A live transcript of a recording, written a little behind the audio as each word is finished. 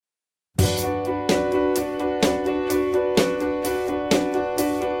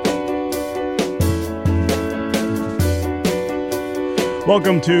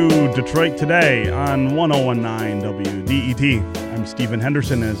Welcome to Detroit Today on 1019 WDET. I'm Stephen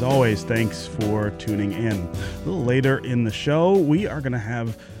Henderson, and as always, thanks for tuning in. A little later in the show, we are going to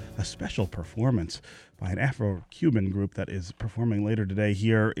have a special performance by an Afro-Cuban group that is performing later today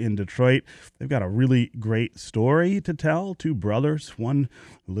here in Detroit. They've got a really great story to tell. Two brothers, one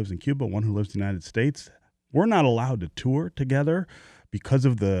who lives in Cuba, one who lives in the United States. We're not allowed to tour together because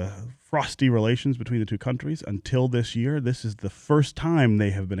of the frosty relations between the two countries until this year. This is the first time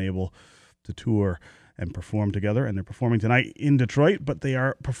they have been able to tour and perform together, and they're performing tonight in Detroit, but they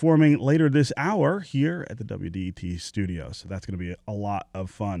are performing later this hour here at the WDET studio, so that's going to be a lot of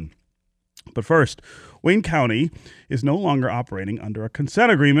fun. But first, Wayne County is no longer operating under a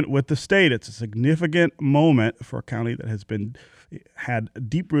consent agreement with the state. It's a significant moment for a county that has had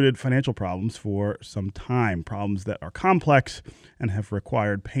deep-rooted financial problems for some time, problems that are complex and have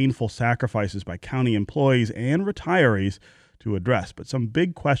required painful sacrifices by county employees and retirees to address. But some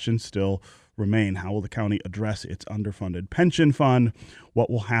big questions still remain. How will the county address its underfunded pension fund?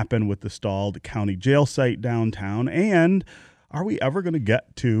 What will happen with the stalled county jail site downtown? And are we ever going to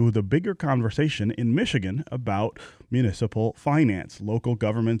get to the bigger conversation in Michigan about municipal finance? Local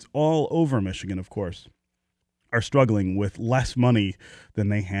governments all over Michigan, of course, are struggling with less money than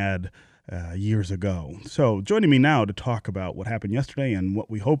they had years ago. So joining me now to talk about what happened yesterday and what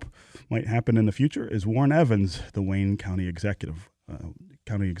we hope might happen in the future is Warren Evans, the Wayne County Executive.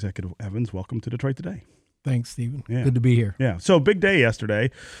 County Executive Evans, welcome to Detroit Today. Thanks, Stephen. Yeah. Good to be here. Yeah. So big day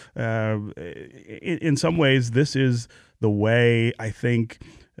yesterday. In some ways, this is the way I think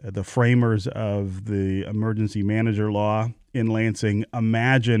the framers of the emergency manager law in Lansing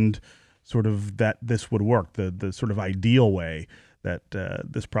imagined sort of that this would work, the sort of ideal way that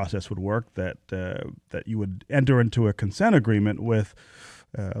this process would work, that you would enter into a consent agreement with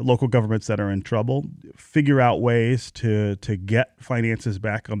local governments that are in trouble, figure out ways to get finances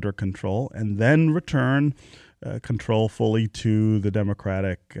back under control, and then return control fully to the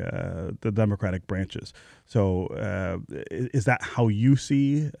Democratic branches. So is that how you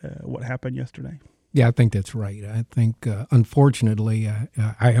see what happened yesterday? Yeah, I think that's right. I think, unfortunately,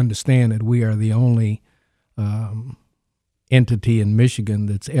 I understand that we are the only entity in Michigan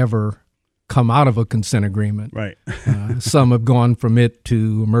that's ever come out of a consent agreement. Right. Some have gone from it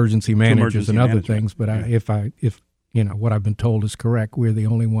to emergency managers and other things, but if what I've been told is correct, we're the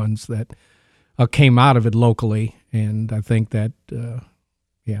only ones that came out of it locally, and I think that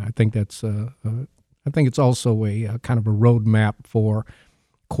I think it's also a kind of a roadmap for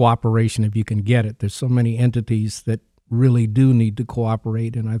cooperation if you can get it. There's so many entities that really do need to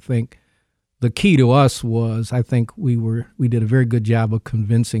cooperate, and I think the key to us was I think we did a very good job of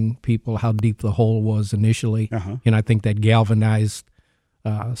convincing people how deep the hole was initially, and I think that galvanized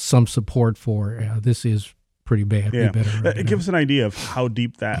some support for this is pretty bad. Yeah. Give us an idea of how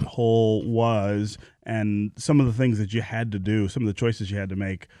deep that hole was and some of the things that you had to do, some of the choices you had to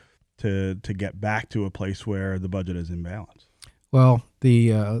make to get back to a place where the budget is in balance. Well,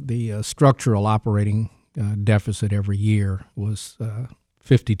 the structural operating deficit every year was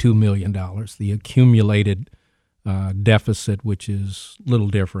 $52 million. The accumulated deficit, which is a little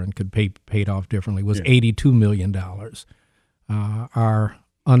different, could paid off differently, was $82 million. Our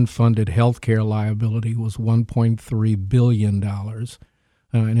unfunded health care liability was $1.3 billion.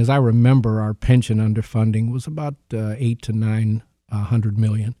 And as I remember, our pension underfunding was about $800 to $900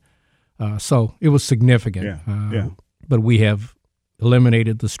 million. So it was significant. But we have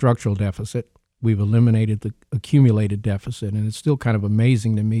eliminated the structural deficit. We've eliminated the accumulated deficit, and it's still kind of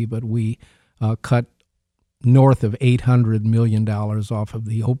amazing to me, but we cut north of $800 million off of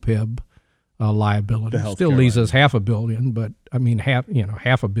the OPEB liability. Still leaves us $500 million, but I mean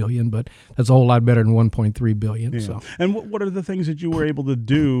 $500 million, but that's a whole lot better than $1.3 billion. Yeah. So, and what are the things that you were able to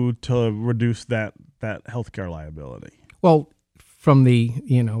do to reduce that healthcare liability? Well, from the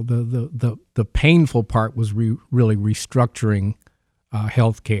painful part was really restructuring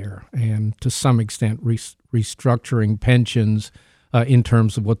health care, and to some extent restructuring pensions in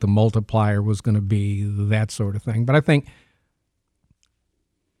terms of what the multiplier was going to be, that sort of thing. But I think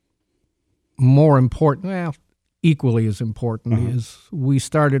more important, equally as important, is we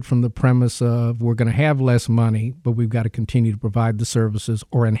started from the premise of we're going to have less money, but we've got to continue to provide the services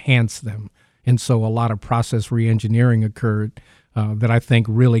or enhance them. And so a lot of process reengineering occurred that I think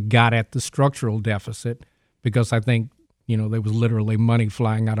really got at the structural deficit, because I think there was literally money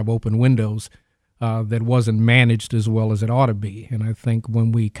flying out of open windows that wasn't managed as well as it ought to be. And I think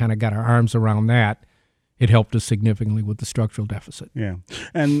when we kind of got our arms around that, it helped us significantly with the structural deficit. Yeah.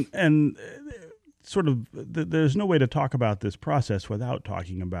 And sort of there's no way to talk about this process without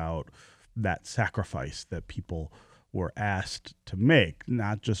talking about that sacrifice that people were asked to make,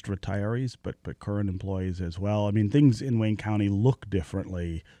 not just retirees, but current employees as well. I mean, things in Wayne County look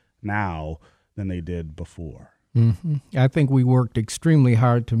differently now than they did before. Mm-hmm. I think we worked extremely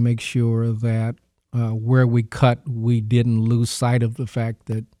hard to make sure that where we cut, we didn't lose sight of the fact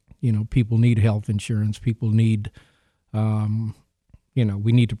that, people need health insurance, people need, we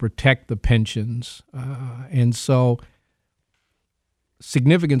need to protect the pensions. And so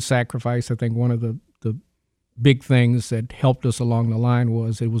significant sacrifice, I think one of the big things that helped us along the line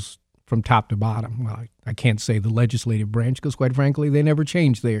was it was from top to bottom. Well, I can't say the legislative branch because, quite frankly, they never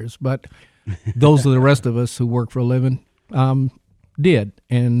changed theirs. But those are the rest of us who work for a living did.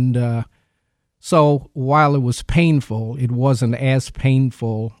 And so while it was painful, it wasn't as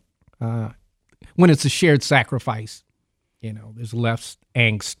painful when it's a shared sacrifice. There's less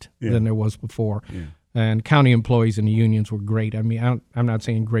angst than there was before. Yeah. And county employees and the unions were great. I mean, I'm not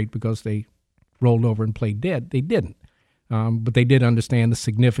saying great because they rolled over and played dead. They didn't. But they did understand the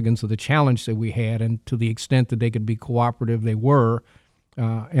significance of the challenge that we had, and to the extent that they could be cooperative, they were.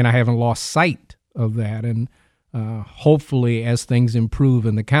 And I haven't lost sight of that. And hopefully, as things improve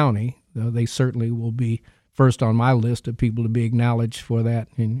in the county, they certainly will be first on my list of people to be acknowledged for that.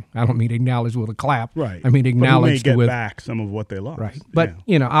 And I don't mean acknowledged with a clap. Right. I mean acknowledged with. But we may get with back some of what they lost. Right. But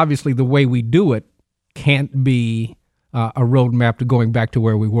obviously, the way we do it can't be a roadmap to going back to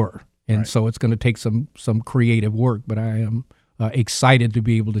where we were. And so it's going to take some creative work, but I am excited to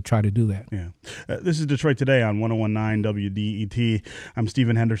be able to try to do that. Yeah. This is Detroit Today on 101.9 WDET. I'm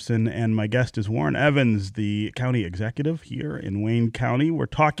Stephen Henderson, and my guest is Warren Evans, the county executive here in Wayne County. We're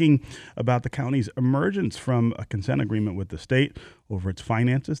talking about the county's emergence from a consent agreement with the state over its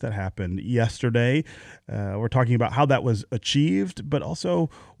finances that happened yesterday. We're talking about how that was achieved, but also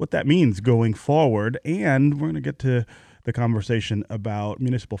what that means going forward. And we're going to get to the conversation about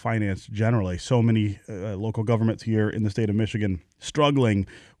municipal finance generally. So many local governments here in the state of Michigan struggling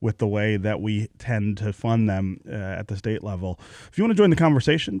with the way that we tend to fund them at the state level. If you want to join the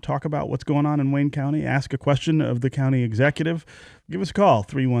conversation, talk about what's going on in Wayne County, ask a question of the county executive, give us a call.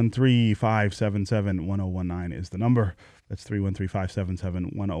 313-577-1019 is the number. That's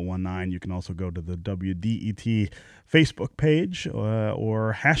 313-577-1019. You can also go to the WDET Facebook page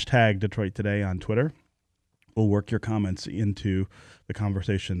or hashtag Detroit Today on Twitter. We'll work your comments into the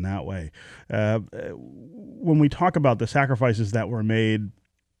conversation that way. When we talk about the sacrifices that were made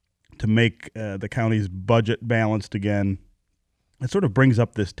to make the county's budget balanced again, it sort of brings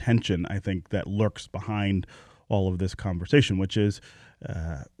up this tension, I think, that lurks behind all of this conversation, which is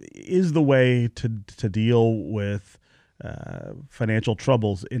the way to deal with financial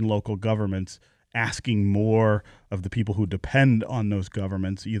troubles in local governments asking more of the people who depend on those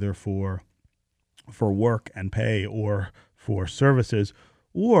governments, either for work and pay or for services,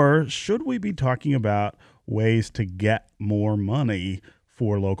 or should we be talking about ways to get more money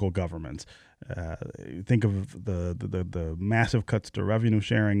for local governments? Think of the massive cuts to revenue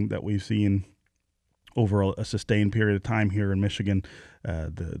sharing that we've seen over a sustained period of time here in Michigan,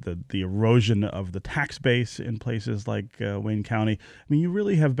 the erosion of the tax base in places like Wayne County. I mean, you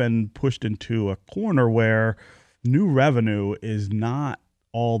really have been pushed into a corner where new revenue is not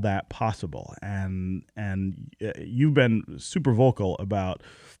all that possible, and you've been super vocal about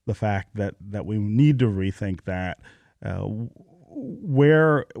the fact that we need to rethink that.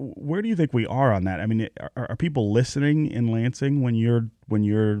 Where do you think we are on that? I mean, are people listening in Lansing when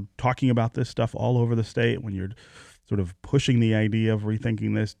you're talking about this stuff all over the state, when you're sort of pushing the idea of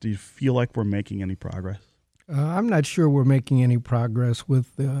rethinking this? Do you feel like we're making any progress? I'm not sure we're making any progress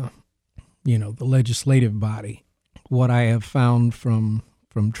with the legislative body. What I have found from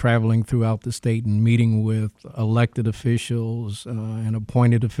traveling throughout the state and meeting with elected officials and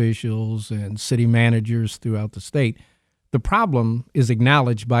appointed officials and city managers throughout the state, the problem is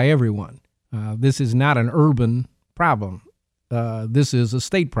acknowledged by everyone. This is not an urban problem. This is a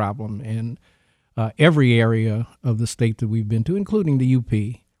state problem. And every area of the state that we've been to, including the UP,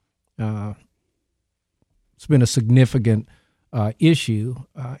 it's been a significant issue.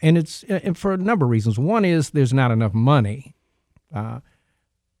 And it's for a number of reasons. One is there's not enough money.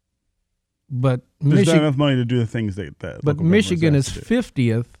 But there's not enough money to do the things that but Michigan is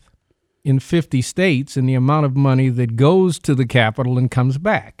 50th in 50 states in the amount of money that goes to the capital and comes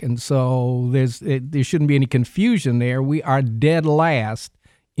back. And so there shouldn't be any confusion there. We are dead last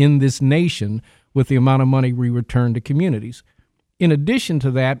in this nation with the amount of money we return to communities. In addition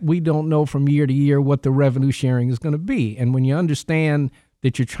to that, we don't know from year to year what the revenue sharing is going to be. And when you understand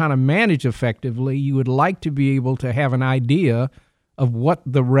that you're trying to manage effectively, you would like to be able to have an idea of what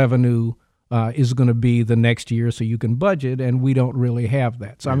the revenue is going to be the next year so you can budget, and we don't really have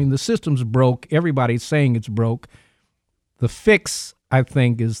that. So, I mean, the system's broke. Everybody's saying it's broke. The fix, I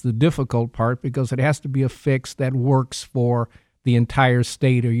think, is the difficult part because it has to be a fix that works for the entire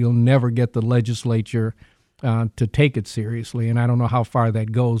state, or you'll never get the legislature to take it seriously. And I don't know how far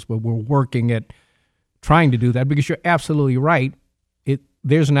that goes, but we're working at trying to do that because you're absolutely right.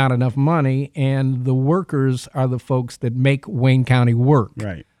 There's not enough money, and the workers are the folks that make Wayne County work.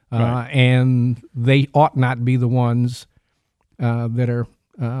 Right. And they ought not be the ones that are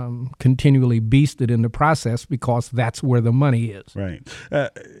continually beasted in the process because that's where the money is. Right.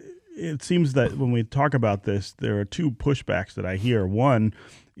 It seems that when we talk about this, there are two pushbacks that I hear. One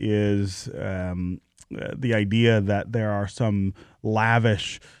is the idea that there are some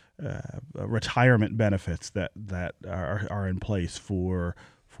lavish retirement benefits that are in place for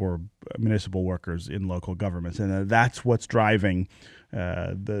municipal workers in local governments, and that's what's driving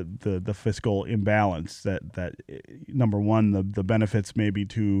the fiscal imbalance. That number one, the benefits may be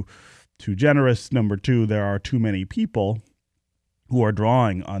too generous. Number two, there are too many people who are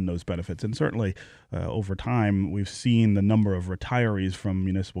drawing on those benefits. And certainly over time, we've seen the number of retirees from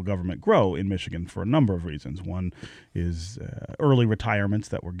municipal government grow in Michigan for a number of reasons. One is early retirements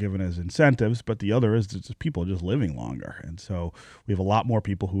that were given as incentives, but the other is just people just living longer. And so we have a lot more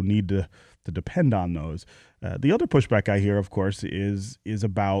people who need to depend on those. The other pushback I hear, of course, is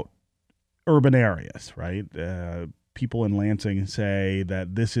about urban areas, right? People in Lansing say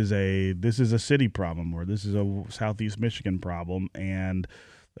that this is a city problem, or this is a Southeast Michigan problem, and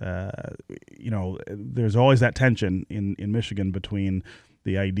there's always that tension in Michigan between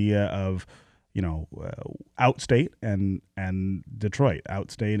the idea of outstate and Detroit,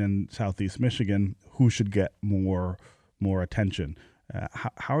 outstate and Southeast Michigan, who should get more attention.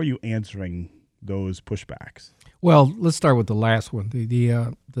 How are you answering those pushbacks? Well, let's start with the last one.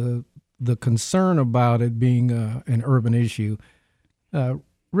 The concern about it being an urban issue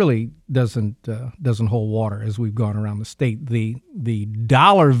really doesn't hold water as we've gone around the state. The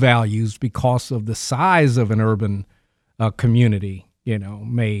dollar values, because of the size of an urban community,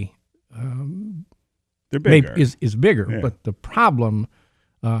 may they're bigger. Is bigger, yeah. But the problem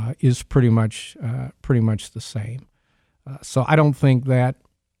is pretty much the same. So I don't think that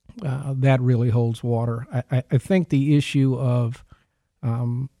really holds water. I think the issue of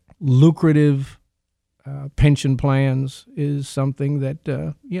lucrative pension plans is something that,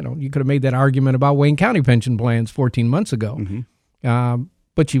 you could have made that argument about Wayne County pension plans 14 months ago. Mm-hmm.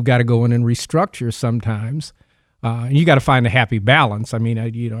 But you've got to go in and restructure sometimes. And you got to find a happy balance. I mean, I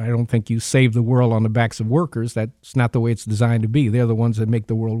don't think you save the world on the backs of workers. That's not the way it's designed to be. They're the ones that make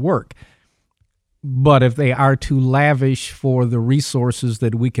the world work. But if they are too lavish for the resources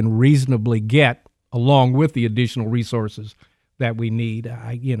that we can reasonably get, along with the additional resources that we need,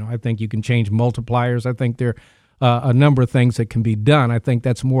 I think you can change multipliers. I think there are a number of things that can be done. I think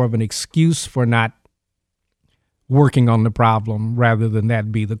that's more of an excuse for not working on the problem rather than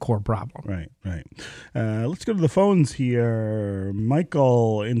that be the core problem. Right. Let's go to the phones here.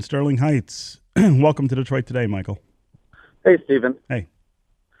 Michael in Sterling Heights. Welcome to Detroit Today, Michael. Hey, Stephen. Hey.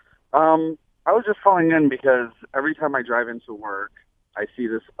 I was just calling in because every time I drive into work, I see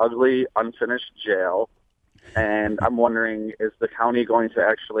this ugly, unfinished jail, and I'm wondering, is the county going to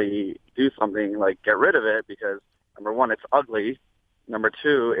actually do something like get rid of it? Because, number one, it's ugly. Number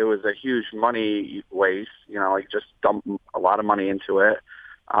two, it was a huge money waste, just dump a lot of money into it.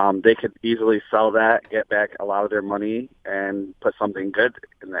 They could easily sell that, get back a lot of their money, and put something good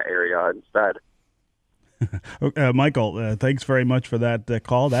in the area instead. Michael, thanks very much for that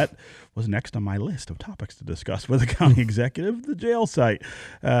call. That was next on my list of topics to discuss with the county executive, the jail site.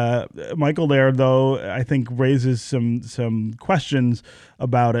 Michael there, though, I think raises some questions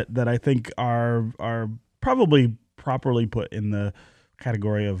about it that I think are probably properly put in the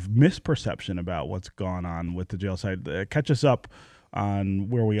category of misperception about what's gone on with the jail site. Catch us up on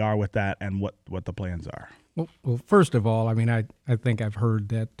where we are with that and what the plans are. Well, first of all, I mean, I think I've heard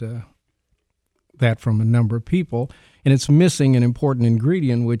that from a number of people, and it's missing an important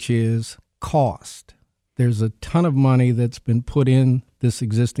ingredient, which is cost. There's a ton of money that's been put in this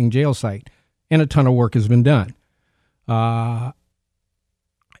existing jail site, and a ton of work has been done.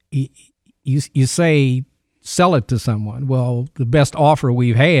 You say sell it to someone. Well, the best offer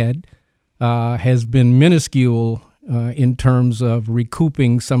we've had has been minuscule in terms of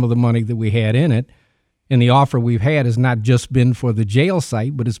recouping some of the money that we had in it. And the offer we've had has not just been for the jail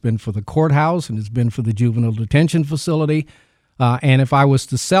site, but it's been for the courthouse and it's been for the juvenile detention facility. And if I was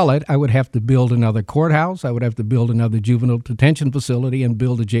to sell it, I would have to build another courthouse. I would have to build another juvenile detention facility and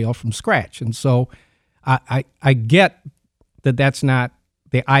build a jail from scratch. And so I get that that's not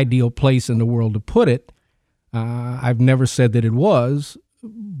the ideal place in the world to put it. I've never said that it was,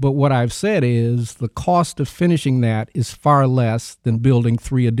 but what I've said is the cost of finishing that is far less than building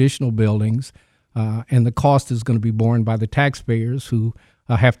 3 additional buildings, and the cost is going to be borne by the taxpayers who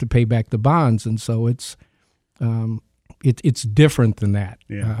have to pay back the bonds, and so it's different than that.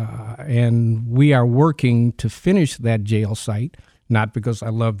 Yeah. And we are working to finish that jail site, not because I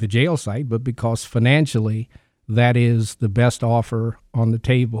love the jail site, but because financially that is the best offer on the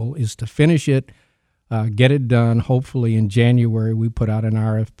table, is to finish it, get it done. Hopefully in January we put out an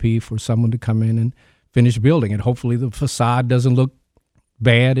RFP for someone to come in and finish building it. Hopefully the facade doesn't look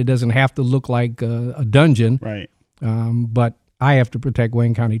bad. It doesn't have to look like a dungeon. Right. But I have to protect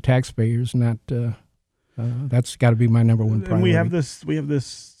Wayne County taxpayers, not that's got to be my number one priority. And we have this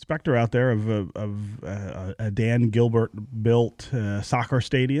specter out there of a Dan Gilbert built soccer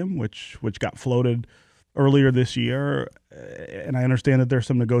stadium, which got floated earlier this year, and I understand that there's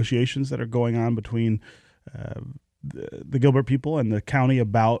some negotiations that are going on between the Gilbert people and the county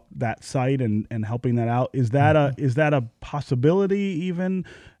about that site and helping that out. Is that a possibility even,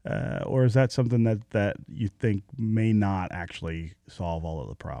 or is that something that you think may not actually solve all of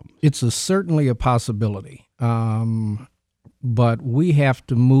the problems? It's certainly a possibility, but we have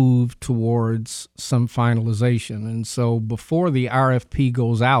to move towards some finalization. And so before the RFP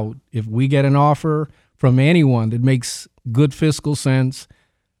goes out, if we get an offer from anyone that makes good fiscal sense,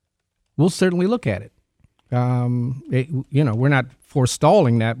 we'll certainly look at it. We're not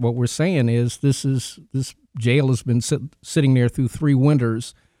forestalling that. What we're saying is this jail has been sitting there through 3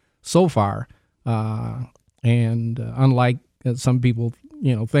 winters so far, and unlike some people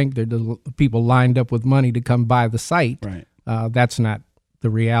think they're the people lined up with money to come buy the site, right. That's not the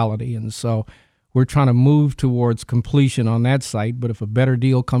reality. And so we're trying to move towards completion on that site, but if a better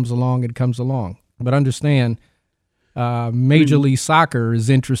deal comes along, it comes along. But understand, Major League Soccer is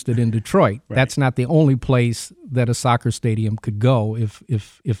interested in Detroit. Right. That's not the only place that a soccer stadium could go if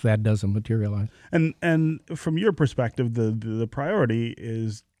that doesn't materialize. And from your perspective, the priority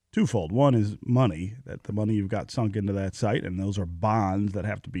is twofold. One is money, that the money you've got sunk into that site, and those are bonds that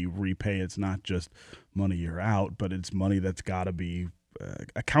have to be repaid. It's not just money you're out, but it's money that's got to be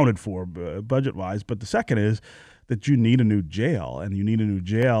accounted for budget-wise. But the second is that you need a new jail, and you need a new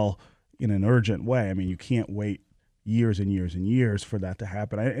jail in an urgent way. I mean, you can't wait years and years and years for that to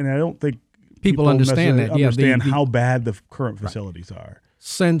happen. I don't think people understand that. Understand how bad the current facilities are.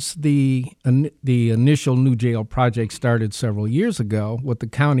 Since the initial new jail project started several years ago, what the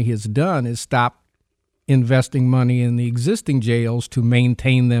county has done is stop investing money in the existing jails to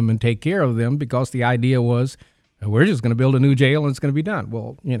maintain them and take care of them, because the idea was we're just going to build a new jail and it's going to be done.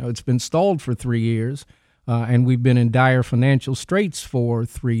 Well, it's been stalled for 3 years. And we've been in dire financial straits for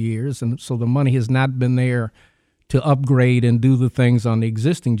 3 years, and so the money has not been there to upgrade and do the things on the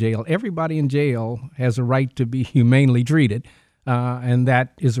existing jail. Everybody in jail has a right to be humanely treated, and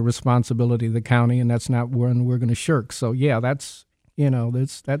that is a responsibility of the county, and that's not one we're going to shirk. So, yeah, that's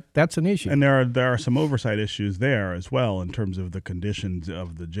an issue. And there are some oversight issues there as well in terms of the conditions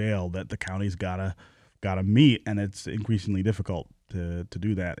of the jail that the county's gotta meet, and it's increasingly difficult to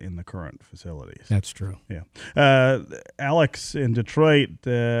do that in the current facilities. That's true. Yeah. Alex in Detroit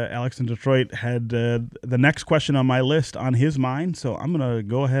had the next question on my list on his mind, so I'm going to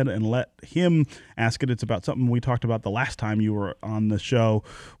go ahead and let him ask it. It's about something we talked about the last time you were on the show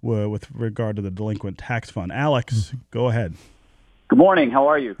with regard to the delinquent tax fund. Alex, go ahead. Good morning. How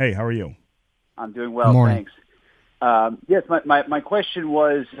are you? Hey, how are you? I'm doing well, thanks. Yes, my question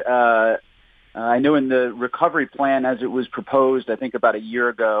was, I know in the recovery plan as it was proposed, I think about a year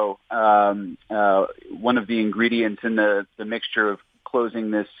ago, one of the ingredients in the mixture of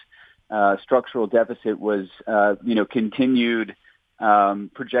closing this structural deficit was, continued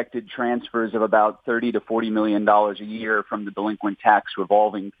projected transfers of about $30 to $40 million a year from the delinquent tax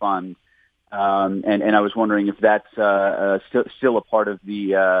revolving fund. And I was wondering if that's still a part of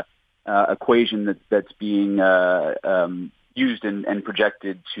the equation that's being used and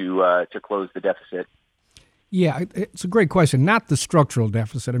projected to close the deficit. Yeah, it's a great question. Not the structural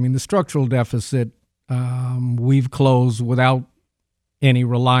deficit. I mean, the structural deficit we've closed without any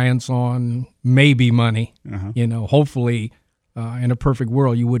reliance on maybe money. Uh-huh. Hopefully, in a perfect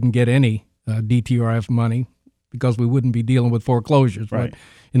world, you wouldn't get any DTRF money because we wouldn't be dealing with foreclosures. Right. But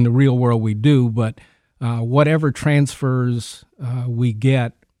in the real world, we do. But whatever transfers we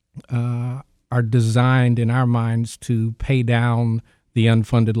get are designed in our minds to pay down the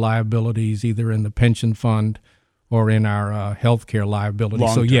unfunded liabilities either in the pension fund or in our health care liability.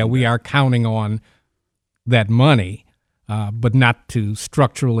 So, yeah, we are counting on that money, but not to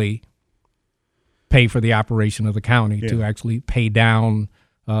structurally pay for the operation of the county, to actually pay down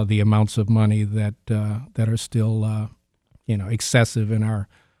the amounts of money that are still excessive in our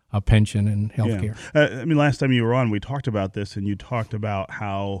pension and health care. I mean, last time you were on, we talked about this, and you talked about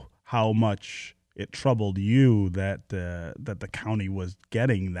how much it troubled you that the county was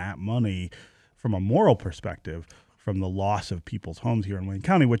getting that money from a moral perspective from the loss of people's homes here in Wayne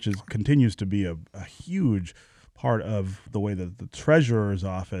County, which continues to be a huge part of the way that the treasurer's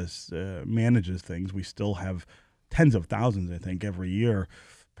office manages things. We still have tens of thousands, I think, every year,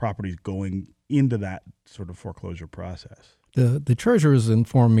 properties going into that sort of foreclosure process. The treasurer has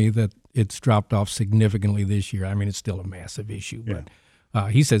informed me that it's dropped off significantly this year. I mean, it's still a massive issue,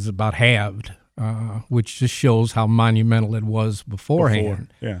 but he says it's about halved, which just shows how monumental it was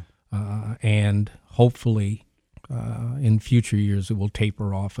beforehand. And hopefully in future years it will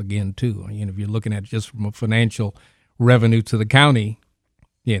taper off again too. If you're looking at it just from a financial revenue to the county,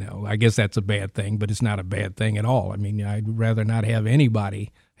 I guess that's a bad thing, but it's not a bad thing at all. I mean, I'd rather not have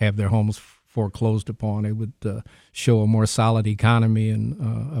anybody have their homes foreclosed upon. It would show a more solid economy and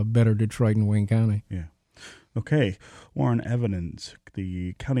a better Detroit and Wayne County. Yeah. Okay. Warren Evans,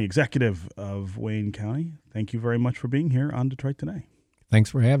 the county executive of Wayne County, thank you very much for being here on Detroit Today. Thanks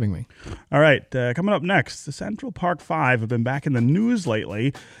for having me. All right, coming up next, the Central Park Five have been back in the news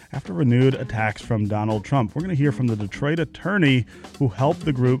lately after renewed attacks from Donald Trump. We're going to hear from the Detroit attorney who helped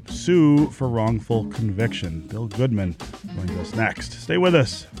the group sue for wrongful conviction. Bill Goodman joins us next. Stay with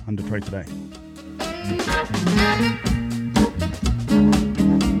us on Detroit Today.